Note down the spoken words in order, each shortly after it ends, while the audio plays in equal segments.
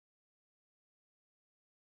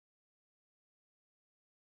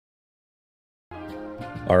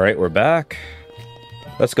All right, we're back.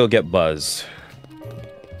 Let's go get Buzz.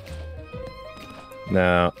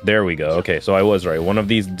 Now, there we go. Okay, so I was right. One of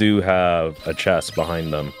these do have a chest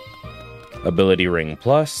behind them. Ability Ring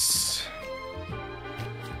Plus.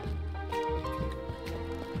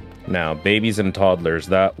 Now, babies and toddlers.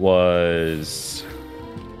 That was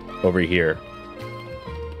over here.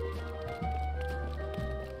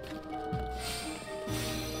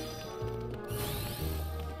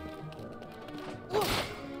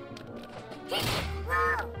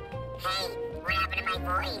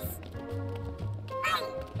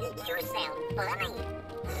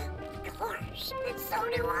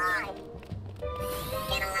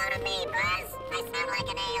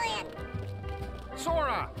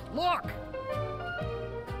 Sora, look!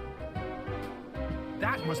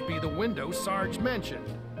 That must be the window Sarge mentioned.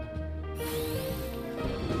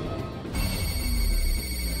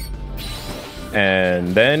 And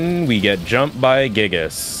then we get jumped by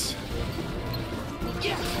Gigas.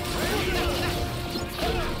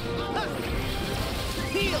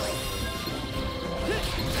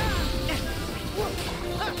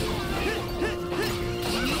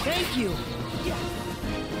 Thank you.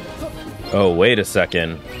 Oh, wait a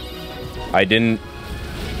second. I didn't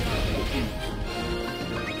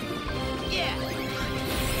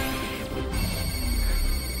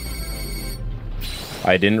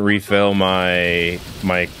refill my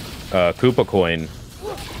Koopa coin.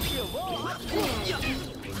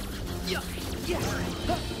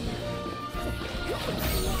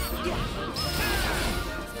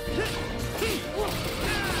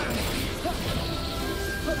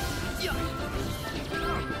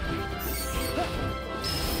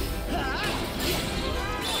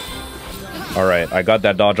 All right, I got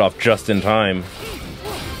that dodge off just in time.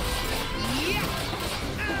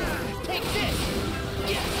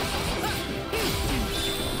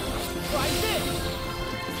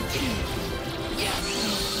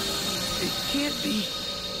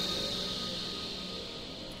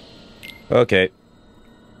 Okay.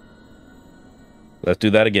 Let's do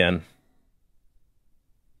that again.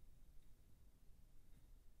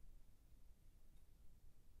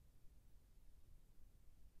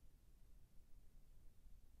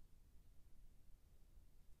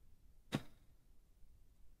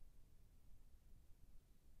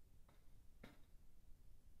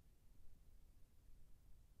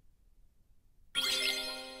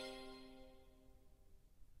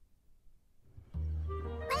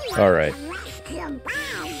 All right.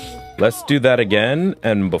 Let's do that again,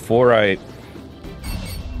 and before I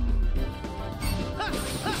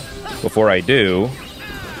do,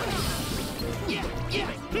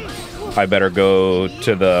 I better go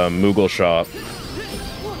to the Moogle shop.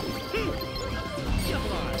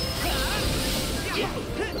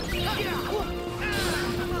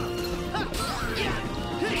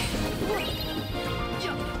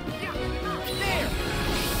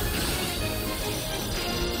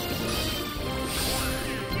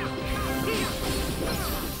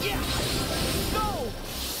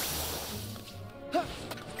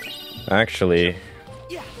 Actually,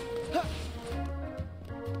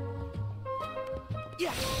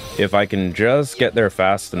 if I can just get there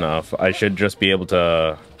fast enough, I should just be able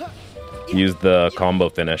to use the combo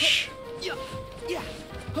finish.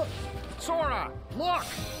 Sora, look!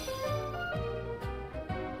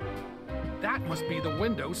 That must be the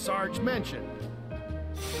window Sarge mentioned.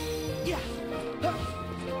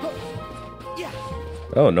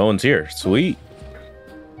 Oh, no one's here. Sweet.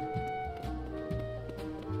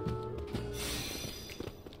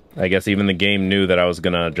 I guess even the game knew that I was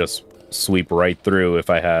gonna just sweep right through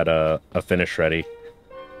if I had a finish ready.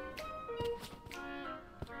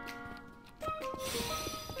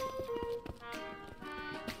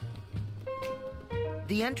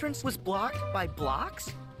 The entrance was blocked by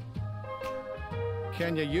blocks?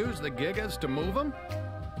 Can you use the Gigas to move them?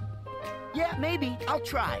 Yeah, maybe. I'll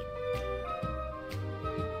try.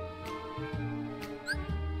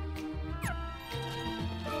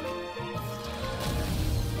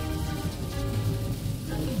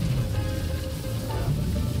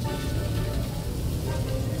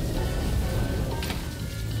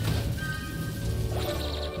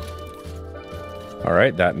 All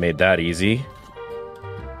right, that made that easy.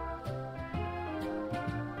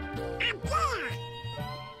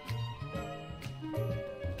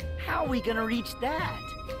 How are we gonna reach that?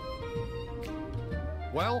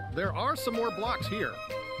 Well, there are some more blocks here.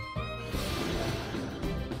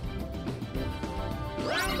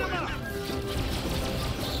 Round them up!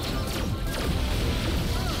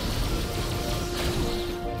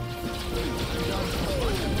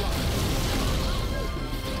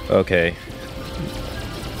 Okay.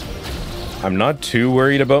 I'm not too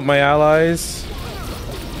worried about my allies.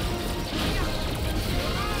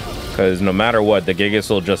 Because no matter what, the Gigas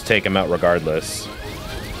will just take him out regardless.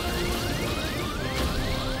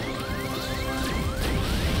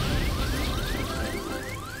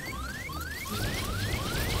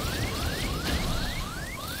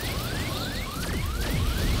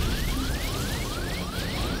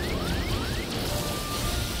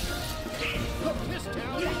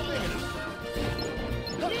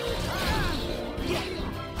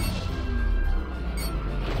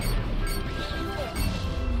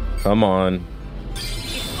 Come on.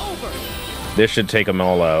 This should take them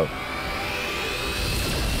all out.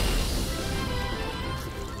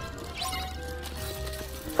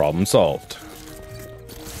 Problem solved.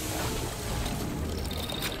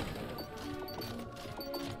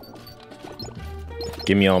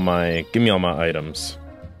 Give me all my items.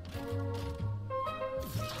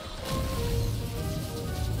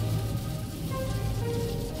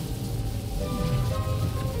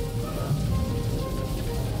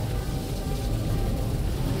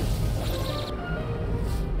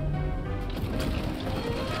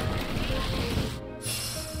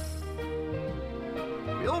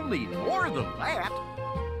 You'll need more than that.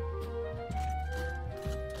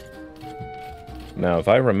 Now, if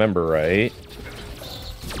I remember right,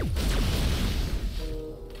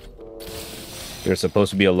 there's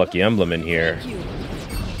supposed to be a lucky emblem in here.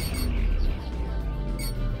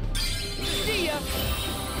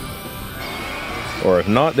 Or if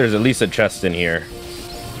not, there's at least a chest in here.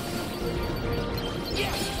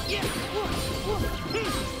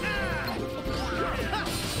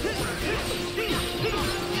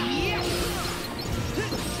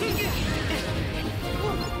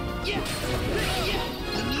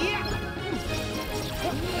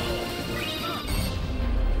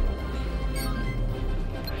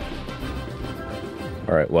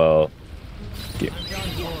 All right, well,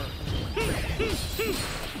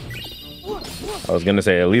 I was gonna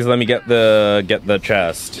say at least let me get the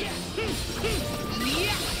chest.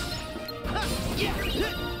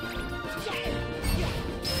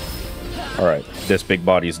 All right, this big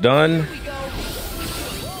body's done.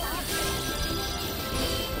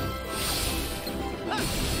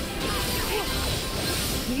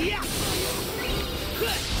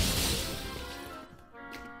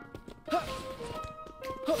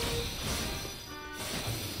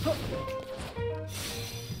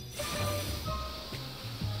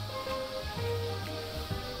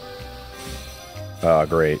 Ah,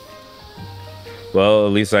 great. Well,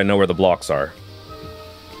 at least I know where the blocks are.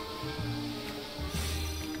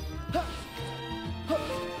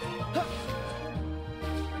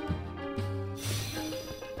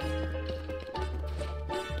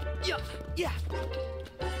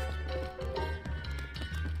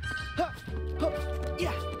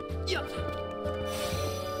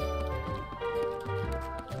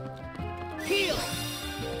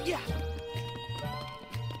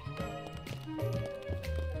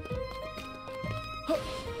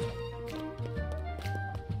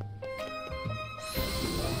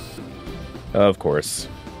 Of course.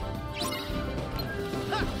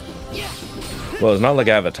 Well, it's not like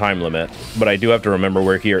I have a time limit, but I do have to remember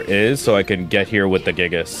where here is so I can get here with the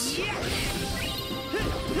Gigas.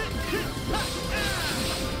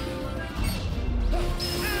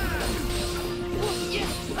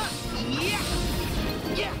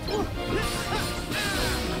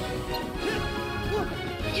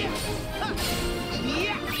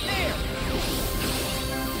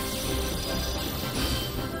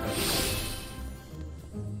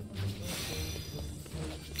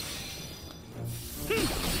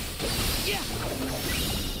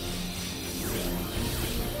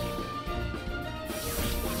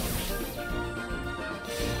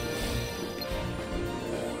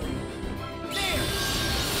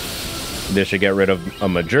 This should get rid of a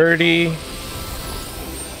majority.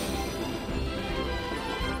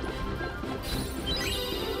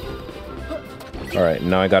 All right,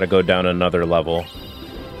 now I gotta go down another level.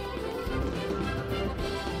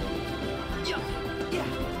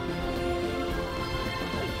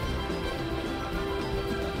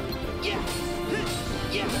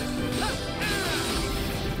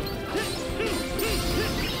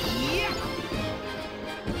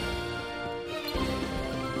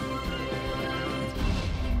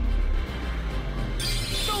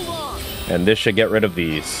 And this should get rid of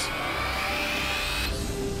these.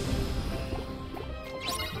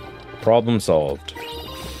 Problem solved.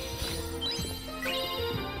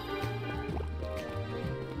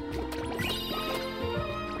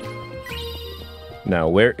 Now,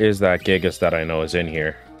 where is that Gigas that I know is in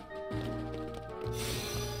here?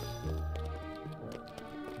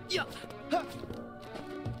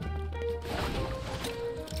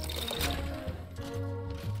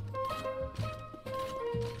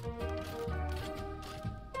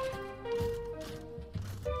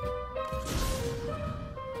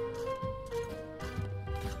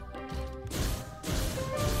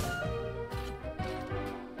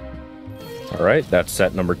 All right, that's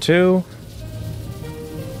set number 2.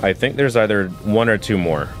 I think there's either 1 or 2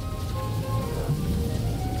 more.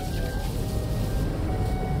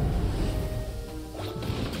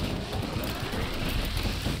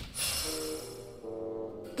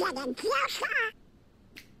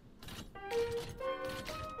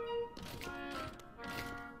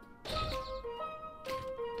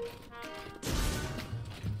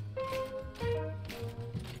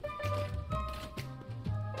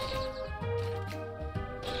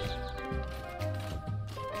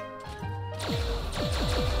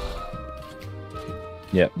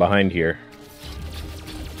 Yeah, behind here.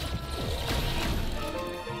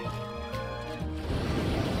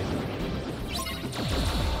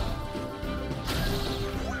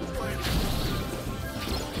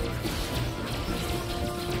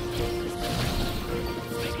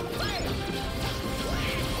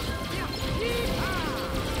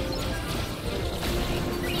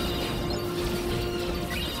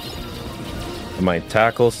 My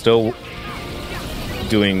tackle still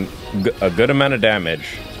doing a good amount of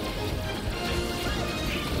damage.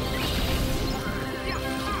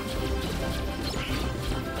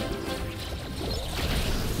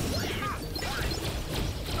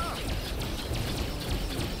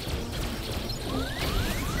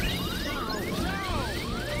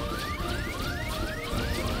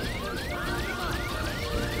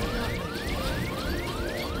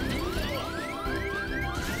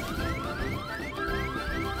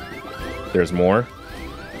 There's more.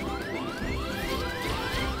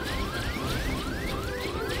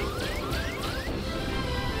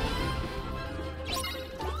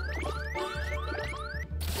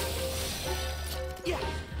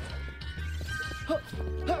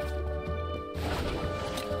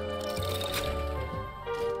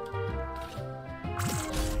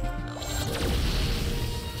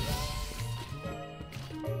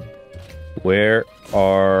 Where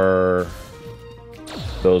are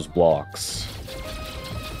those blocks?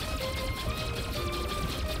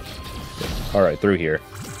 All right, through here.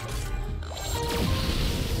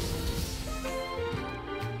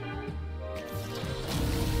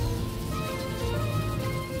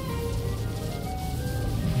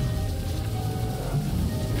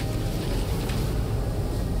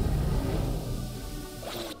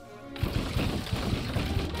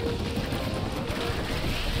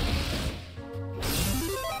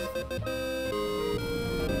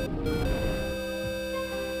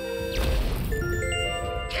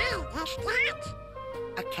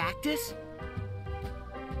 A cactus?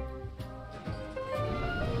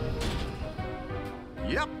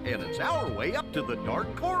 Yep, and it's our way up to the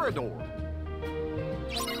dark corridor.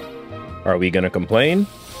 Are we gonna complain?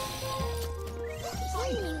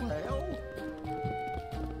 Well,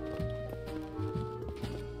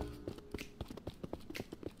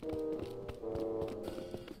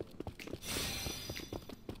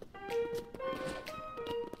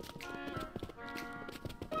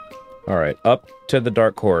 All right, up to the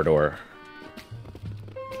dark corridor.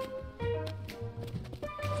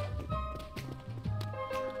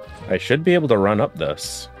 I should be able to run up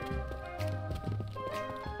this.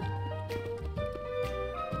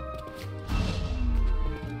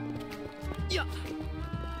 Yeah.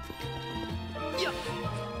 Yeah.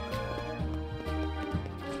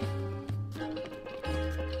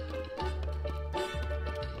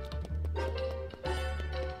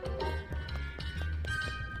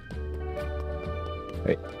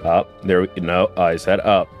 Wait, up. There we no, I said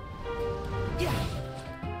up. Yeah.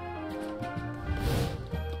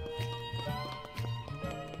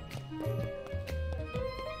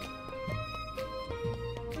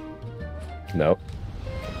 Nope.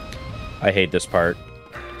 I hate this part.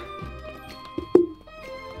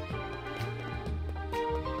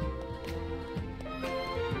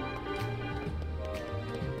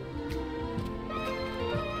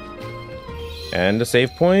 And a save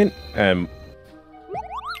point, and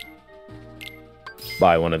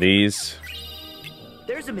buy one of these.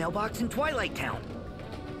 There's a mailbox in Twilight Town.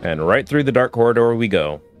 And right through the dark corridor we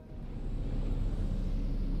go.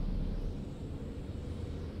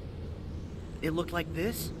 It looked like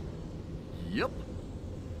this? yep.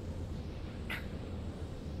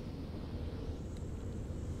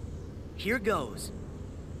 Here goes.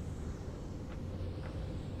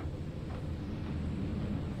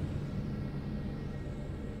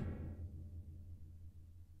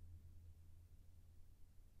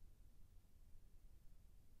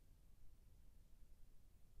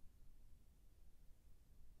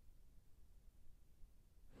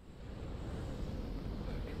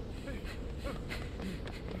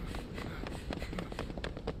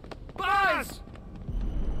 Buzz!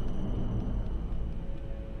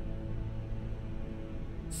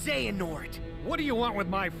 Xehanort! What do you want with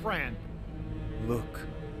my friend? Look,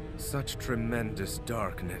 such tremendous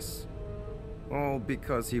darkness. All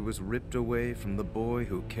because he was ripped away from the boy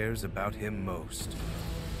who cares about him most.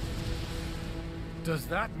 Does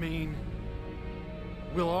that mean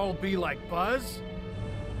we'll all be like Buzz?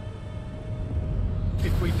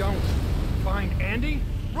 If we don't find Andy?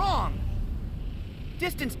 Wrong!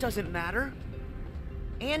 Distance doesn't matter.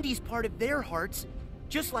 Andy's part of their hearts,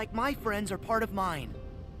 just like my friends are part of mine.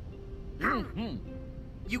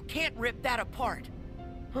 You can't rip that apart.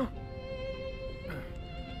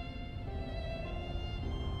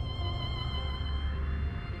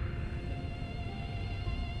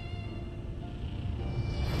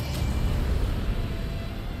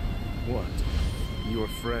 What? Your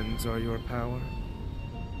friends are your power?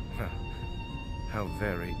 How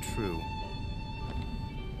very true.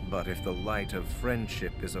 But if the light of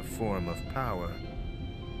friendship is a form of power,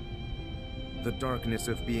 the darkness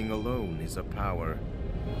of being alone is a power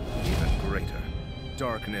even greater.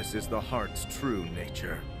 Darkness is the heart's true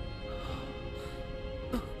nature.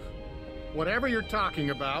 Whatever you're talking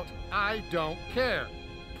about, I don't care.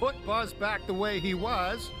 Put Buzz back the way he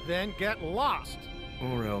was, then get lost.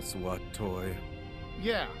 Or else what, Toy?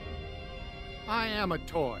 Yeah, I am a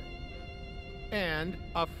toy. And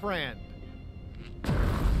a friend.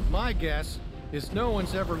 My guess is no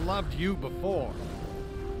one's ever loved you before.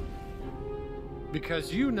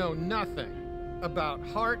 Because you know nothing about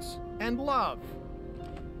hearts and love.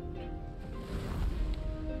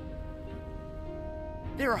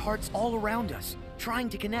 There are hearts all around us, trying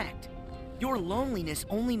to connect. Your loneliness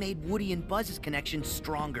only made Woody and Buzz's connection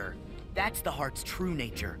stronger. That's the heart's true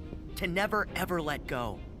nature, to never ever let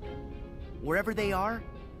go. Wherever they are,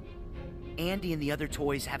 Andy and the other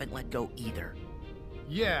toys haven't let go either.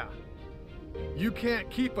 Yeah, you can't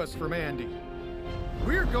keep us from Andy.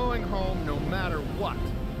 We're going home no matter what.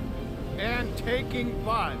 And taking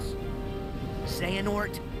Buzz.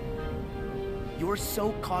 Xehanort, you're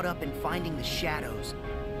so caught up in finding the shadows,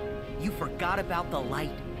 you forgot about the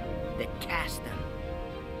light that cast them.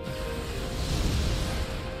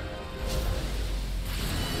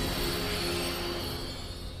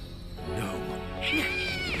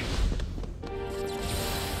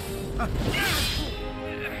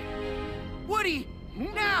 Woody,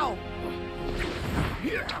 now!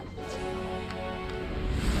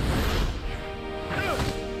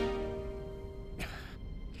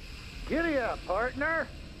 Giddy up, partner.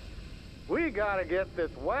 We gotta get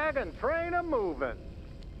this wagon train a-moving.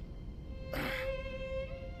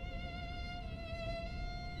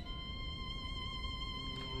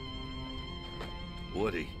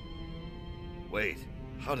 Woody. Wait,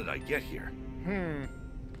 how did I get here?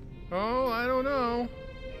 Oh, I don't know.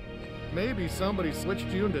 Maybe somebody switched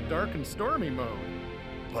you into dark and stormy mode.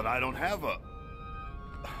 But I don't have a...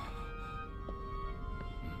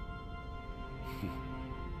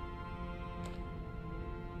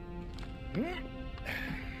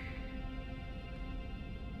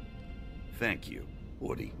 Thank you,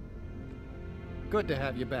 Woody. Good to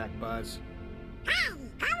have you back, Buzz.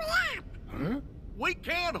 Huh? We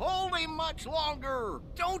can't hold him much longer!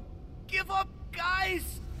 Don't give up,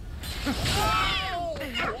 guys!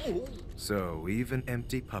 So, even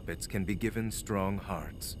empty puppets can be given strong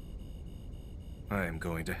hearts. I am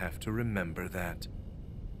going to have to remember that.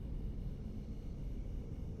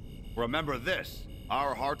 Remember this,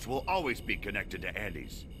 our hearts will always be connected to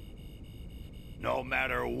Andy's. No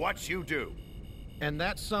matter what you do. And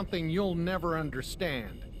that's something you'll never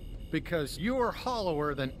understand. Because you're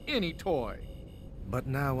hollower than any toy. But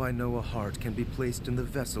now I know a heart can be placed in the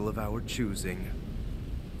vessel of our choosing.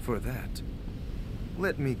 For that,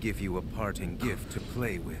 let me give you a parting gift to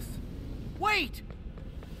play with. Wait!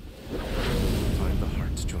 Find the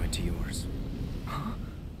heart's joined to yours.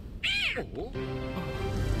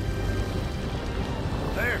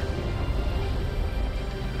 There!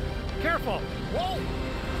 Careful! Whoa!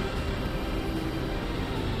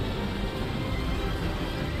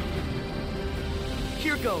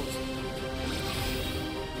 Here goes.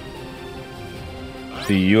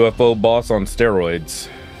 The UFO boss on steroids.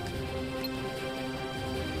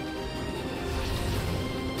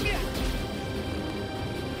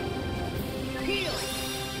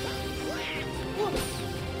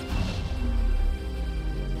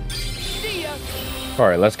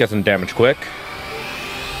 Alright, let's get some damage quick.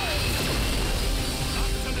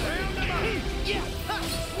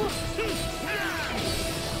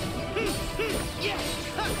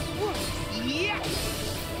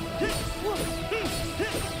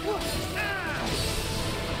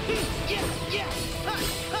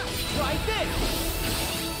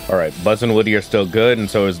 Alright, Buzz and Woody are still good, and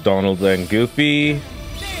so is Donald and Goofy.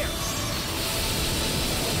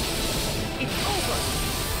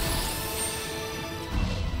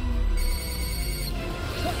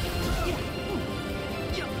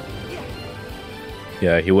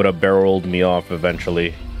 Yeah, he would have barreled me off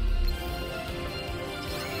eventually.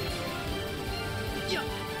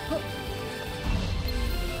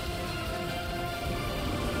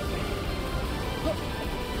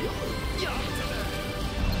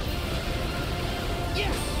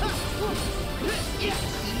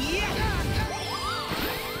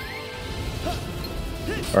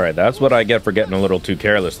 Alright, that's what I get for getting a little too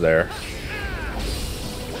careless there.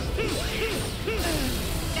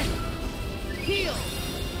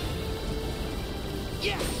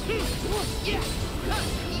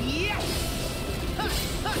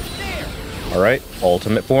 Alright,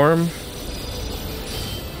 ultimate form.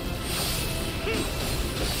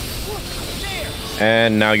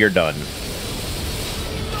 And now you're done.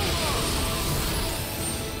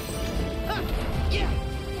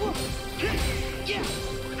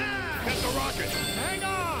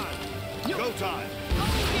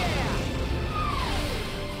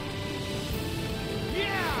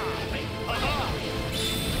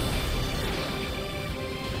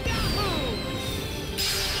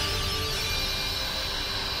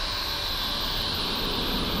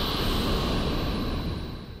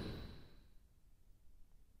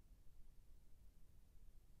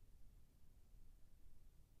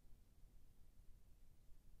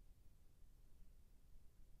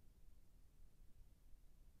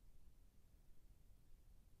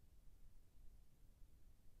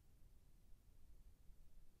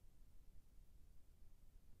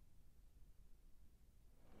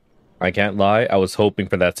 I can't lie, I was hoping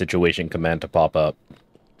for that situation command to pop up.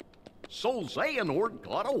 So Xehanort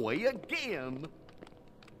got away again.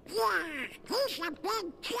 Yeah, he's a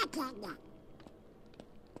big chicken.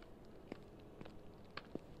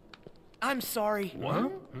 I'm sorry.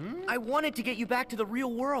 What? I wanted to get you back to the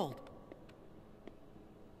real world.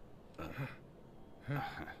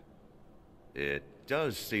 It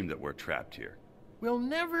does seem that we're trapped here. We'll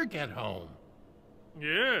never get home.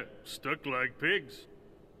 Yeah, stuck like pigs.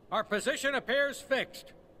 Our position appears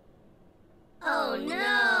fixed. Oh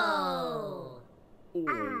no!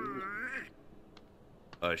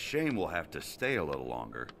 A shame we'll have to stay a little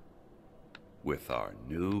longer with our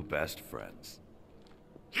new best friends.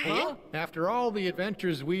 Huh? After all the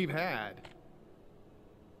adventures we've had,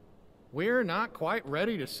 we're not quite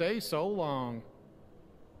ready to say so long.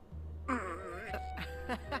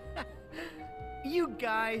 You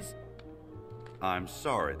guys. I'm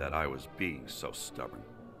sorry that I was being so stubborn.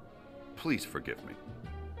 Please forgive me.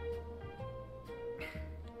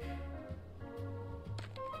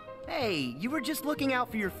 Hey, you were just looking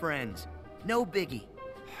out for your friends. No biggie.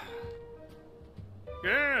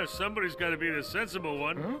 Yeah, somebody's got to be the sensible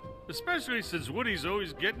one. Especially since Woody's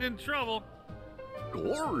always getting in trouble.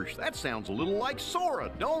 Gosh, that sounds a little like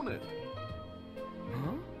Sora, don't it?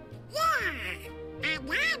 Yeah, and I'm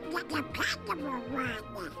the dependable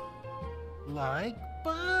one. Like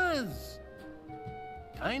Buzz.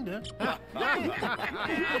 Kinda.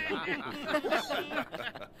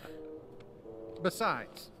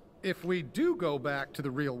 Besides, if we do go back to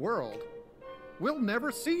the real world, we'll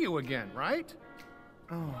never see you again, right?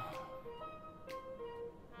 Oh.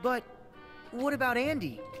 But what about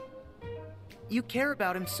Andy? You care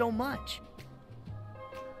about him so much.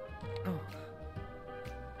 Oh.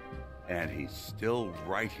 And he's still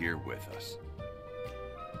right here with us.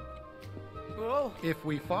 Whoa. If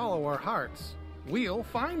we follow our hearts, we'll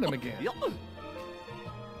find them again.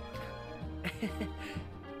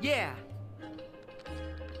 Yeah.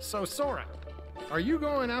 So, Sora, are you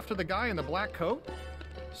going after the guy in the black coat?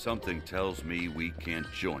 Something tells me we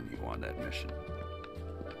can't join you on that mission.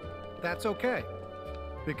 That's okay,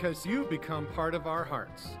 because you become part of our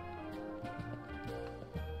hearts.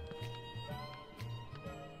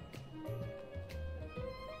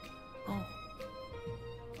 Oh.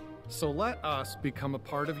 So let us become a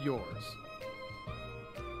part of yours.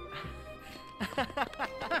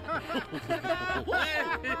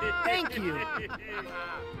 Thank you.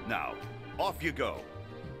 Now, off you go.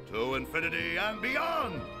 To infinity and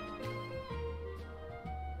beyond!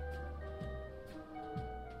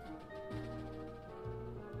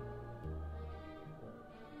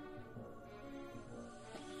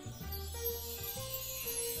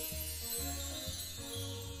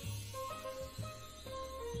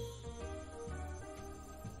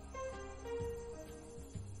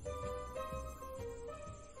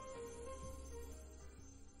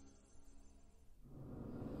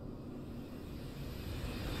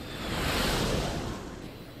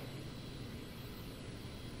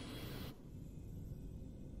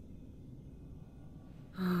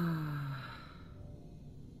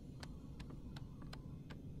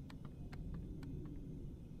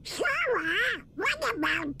 Sora, what what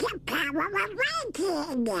about the power of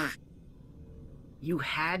waiting? You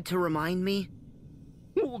had to remind me?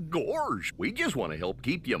 Well, gorge, we just want to help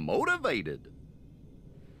keep you motivated.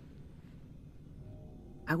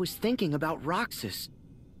 I was thinking about Roxas.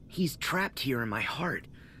 He's trapped here in my heart.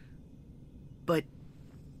 But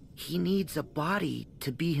he needs a body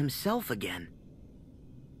to be himself again.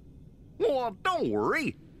 Well, don't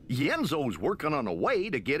worry. Yenzo's working on a way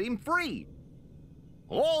to get him free.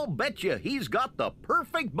 I'll bet you he's got the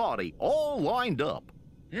perfect body all lined up.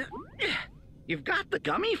 You've got the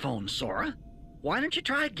gummy phone, Sora. Why don't you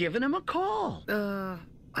try giving him a call?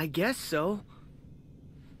 I guess so.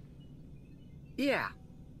 Yeah,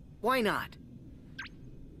 why not?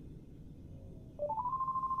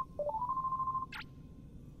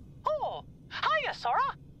 Oh, hiya,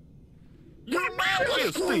 Sora. Your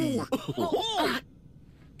Majesty!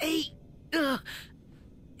 Hey,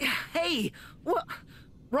 hey, what?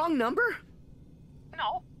 Wrong number?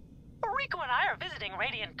 No, Rico and I are visiting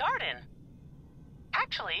Radiant Garden.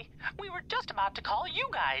 Actually, we were just about to call you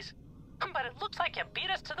guys, but it looks like you beat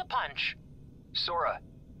us to the punch. Sora,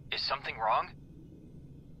 is something wrong?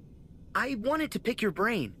 I wanted to pick your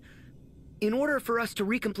brain. In order for us to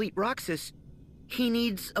recomplete Roxas, he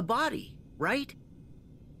needs a body, right?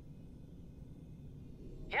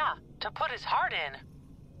 Yeah, to put his heart in.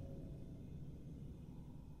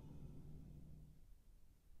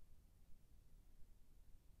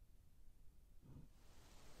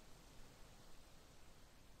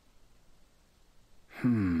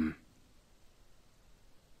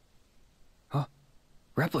 Huh?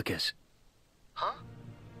 Replicas. Huh?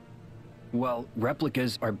 Well,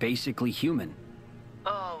 replicas are basically human.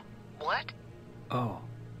 What? Oh,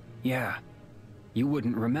 yeah. You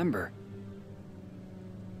wouldn't remember.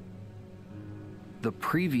 The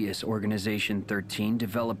previous Organization 13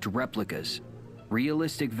 developed replicas,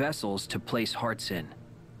 realistic vessels to place hearts in.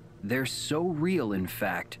 They're so real, in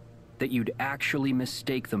fact, that you'd actually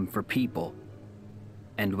mistake them for people.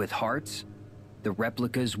 And with hearts, the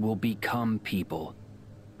replicas will become people.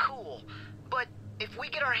 Cool. But if we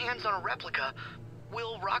get our hands on a replica,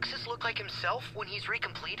 will Roxas look like himself when he's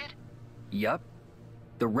recompleted? Yup.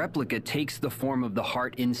 The replica takes the form of the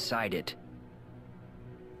heart inside it.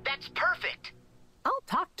 That's perfect! I'll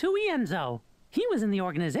talk to Enzo. He was in the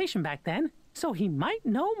organization back then, so he might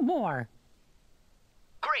know more.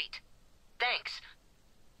 Great. Thanks.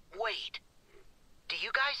 Wait. Do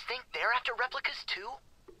you guys think they're after replicas too?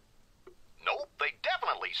 Nope, they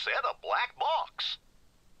definitely said a black box.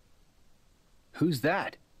 Who's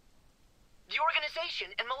that? The organization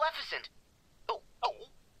and Maleficent. Oh.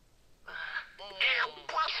 I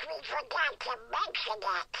guess we forgot to mention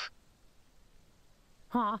it.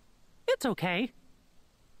 Huh? It's okay.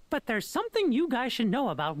 But there's something you guys should know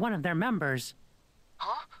about one of their members.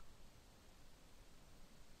 Huh?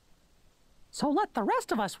 So let the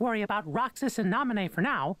rest of us worry about Roxas and Naminé for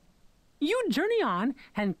now. You journey on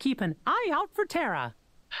and keep an eye out for Terra.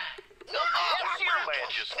 Yes, Your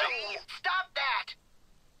Majesty! Stop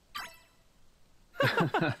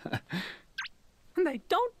that! They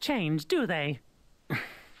don't change, do they?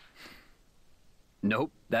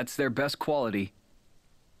 Nope, that's their best quality.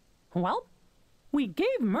 Well, we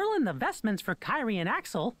gave Merlin the vestments for Kyrie and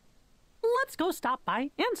Axel. Let's go stop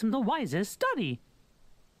by Ansem the Wise's study.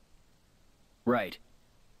 Right.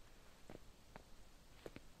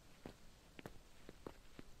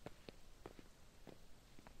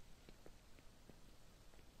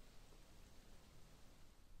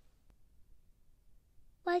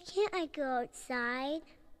 Why can't I go outside?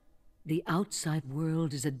 The outside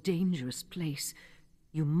world is a dangerous place.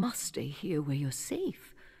 You must stay here where you're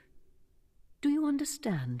safe. Do you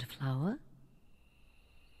understand, Flower?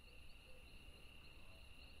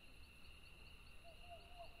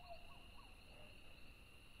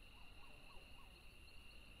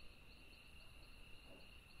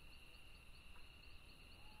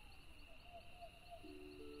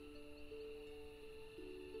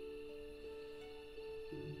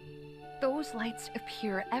 Those lights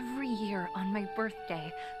appear every year on my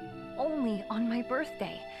birthday. Only on my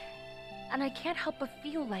birthday. And I can't help but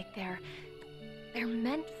feel like they're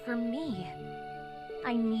meant for me.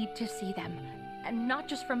 I need to see them. And not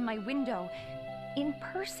just from my window. In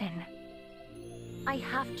person. I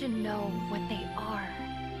have to know what they are.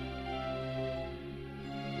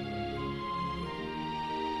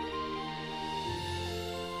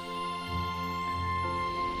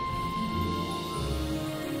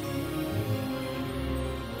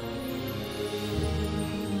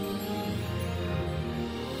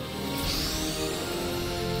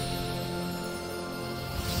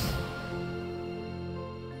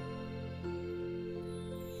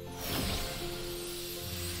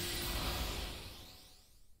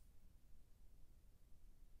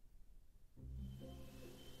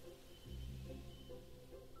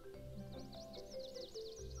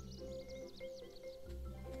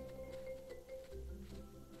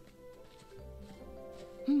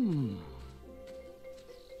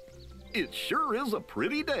 It sure is a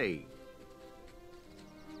pretty day.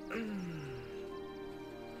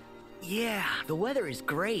 Yeah, the weather is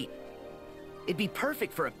great. It'd be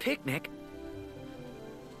perfect for a picnic.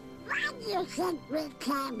 Why do you think we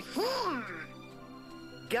came here?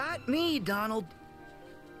 Got me, Donald.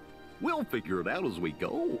 We'll figure it out as we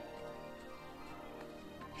go.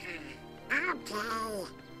 Okay.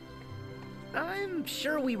 I'm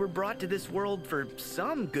sure we were brought to this world for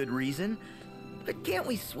some good reason, but can't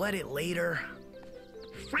we sweat it later?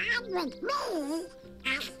 Fine with me,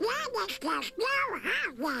 as long as there's no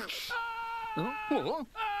harvest.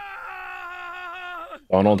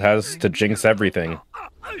 Donald has to jinx everything.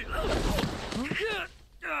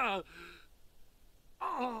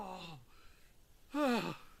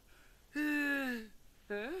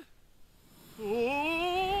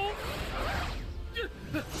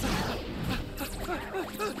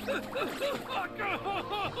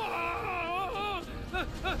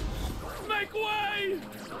 Make way!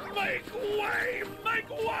 Make way! Make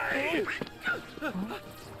way!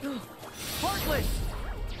 Heartless!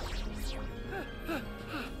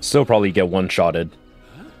 Still probably get one-shotted.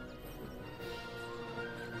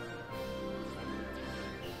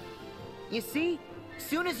 You see?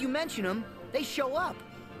 Soon as you mention them, they show up.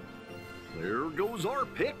 There goes our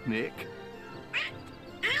picnic.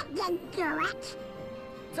 I didn't do it.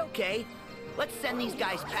 It's okay. Let's send these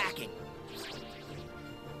guys packing.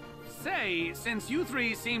 Say, since you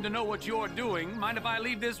three seem to know what you're doing, mind if I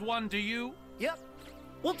leave this one to you? Yep.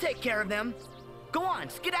 We'll take care of them. Go on,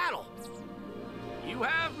 skedaddle. You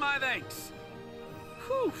have my thanks.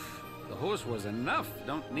 Whew. The horse was enough.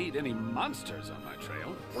 Don't need any monsters on my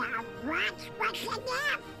trail. What's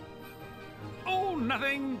enough? Oh,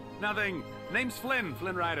 nothing. Nothing. Name's Flynn,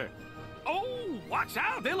 Flynn Rider. Oh, watch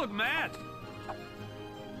out. They look mad.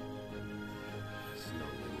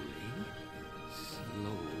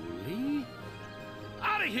 Slowly.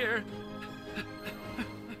 Out of here.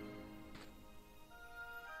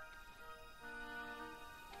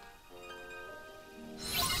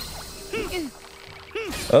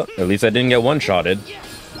 Oh, at least I didn't get one-shotted.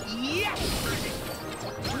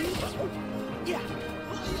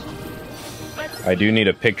 I do need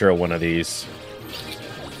a picture of one of these.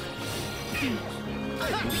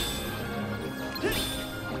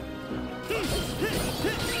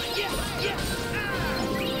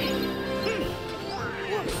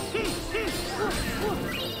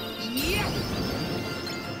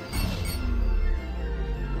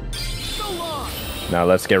 Now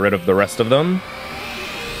let's get rid of the rest of them.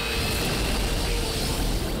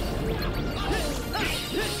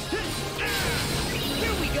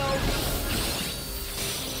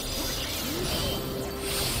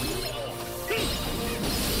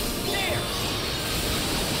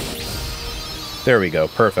 There we go,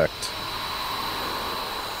 perfect.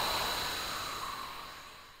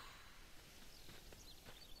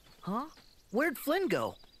 Huh? Where'd Flynn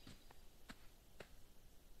go?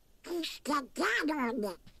 He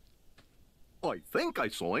skedaddled. I think I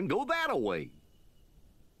saw him go that-a-way.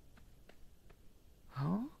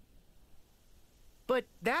 Huh? But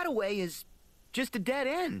that-a-way is just a dead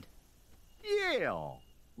end. Yeah,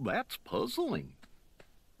 that's puzzling.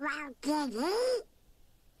 Well, did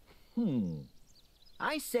he?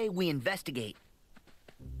 I say we investigate.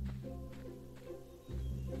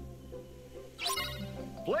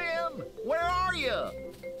 Flynn, where are you?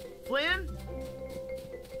 Flynn?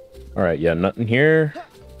 Alright, yeah, nothing here.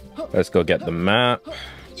 Let's go get the map,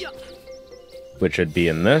 which should be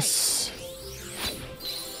in this.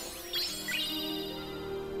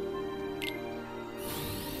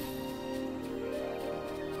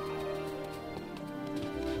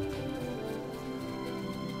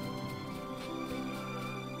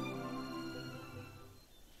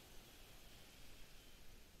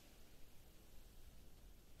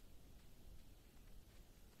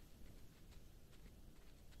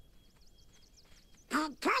 I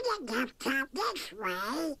couldn't have come this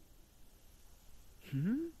way.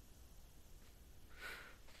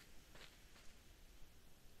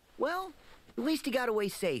 Well, at least he got away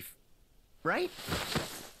safe. Right?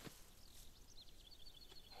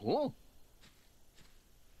 Oh.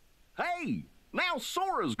 Hey, now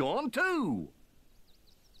Sora's gone too.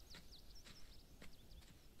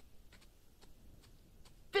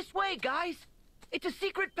 This way, guys! It's a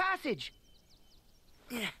secret passage!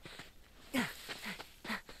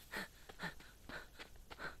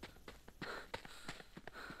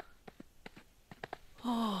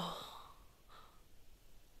 Oh.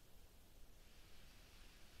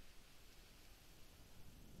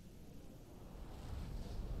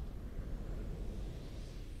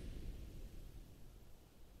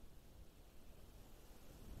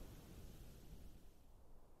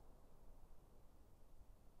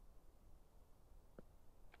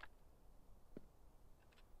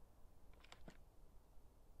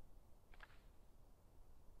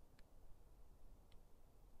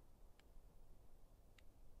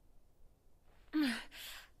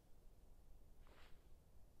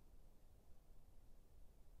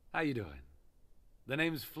 How you doing? The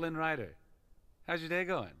name's Flynn Rider. How's your day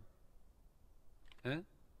going? Huh?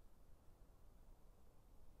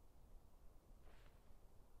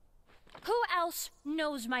 Who else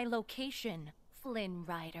knows my location, Flynn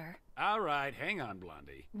Rider? All right, hang on,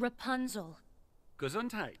 Blondie. Rapunzel.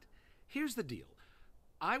 Gesundheit. Here's the deal.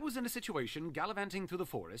 I was in a situation gallivanting through the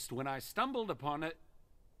forest when I stumbled upon a...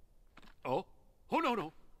 Oh? Oh, no,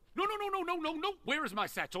 no. No, no, no, no, no, no, no. Where is my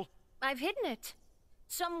satchel? I've hidden it.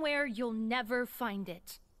 Somewhere you'll never find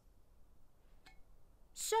it.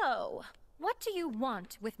 So, what do you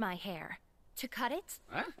want with my hair? To cut it?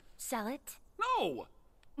 Huh? Sell it? No!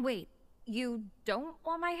 Wait, you don't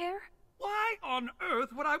want my hair? Why on earth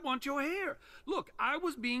would I want your hair? Look, I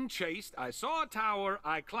was being chased, I saw a tower,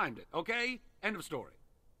 I climbed it, okay? End of story.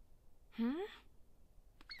 Hmm?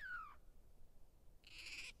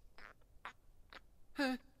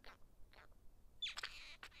 Huh?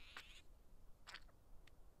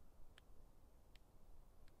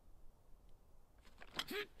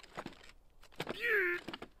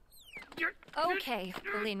 Okay,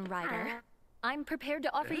 Flynn Rider. I'm prepared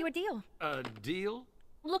to offer you a deal. A deal?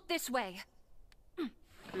 Look this way.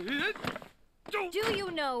 Do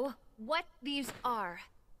you know what these are?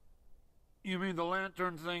 You mean the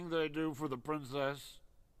lantern thing they do for the princess?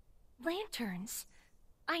 Lanterns?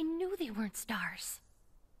 I knew they weren't stars.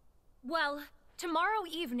 Well, tomorrow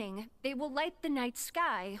evening, they will light the night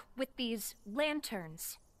sky with these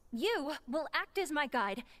lanterns. You will act as my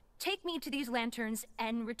guide, take me to these lanterns,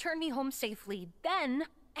 and return me home safely. Then,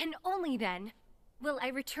 and only then, will I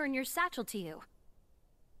return your satchel to you.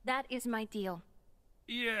 That is my deal.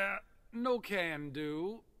 Yeah, no can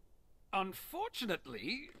do.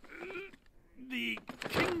 Unfortunately, the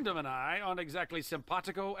kingdom and I aren't exactly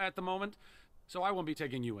simpatico at the moment, so I won't be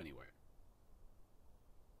taking you anywhere.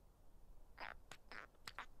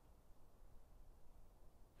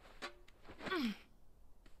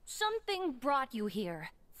 Something brought you here,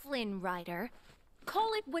 Flynn Rider.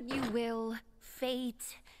 Call it what you will,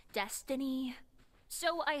 fate, destiny.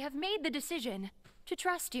 So I have made the decision to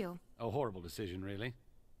trust you. A horrible decision, really.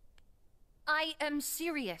 I am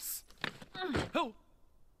serious. Oh!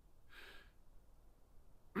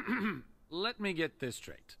 Let me get this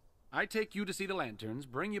straight. I take you to see the lanterns,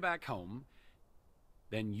 bring you back home,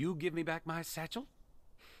 then you give me back my satchel?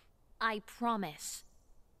 I promise.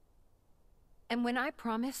 And when I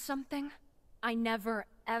promise something, I never,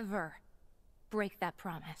 ever break that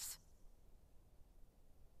promise.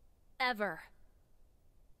 Ever.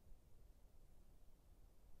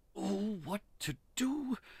 Oh, what to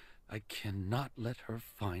do? I cannot let her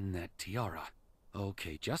find that tiara.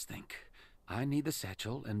 Okay, just think. I need the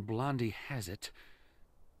satchel, and Blondie has it.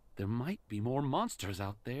 There might be more monsters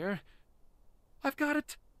out there. I've got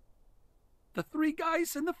it! The three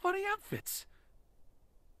guys in the funny outfits.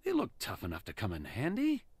 They look tough enough to come in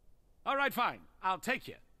handy. All right, fine. I'll take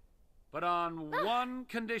you. But on one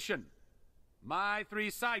condition. My three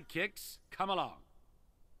sidekicks come along.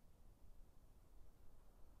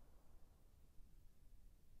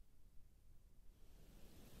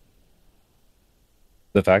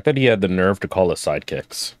 The fact that he had the nerve to call us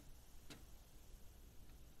sidekicks.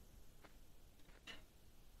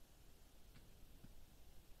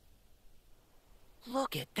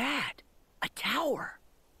 Look at that! A tower!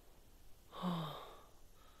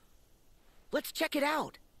 Let's check it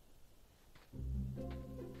out!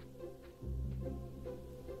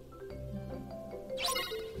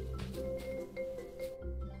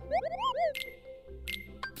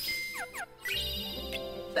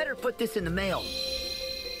 Better put this in the mail.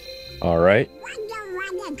 All right.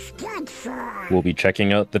 Wonder what it's good for. We'll be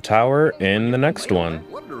checking out the tower in the next one.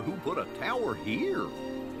 Wonder who put a tower here.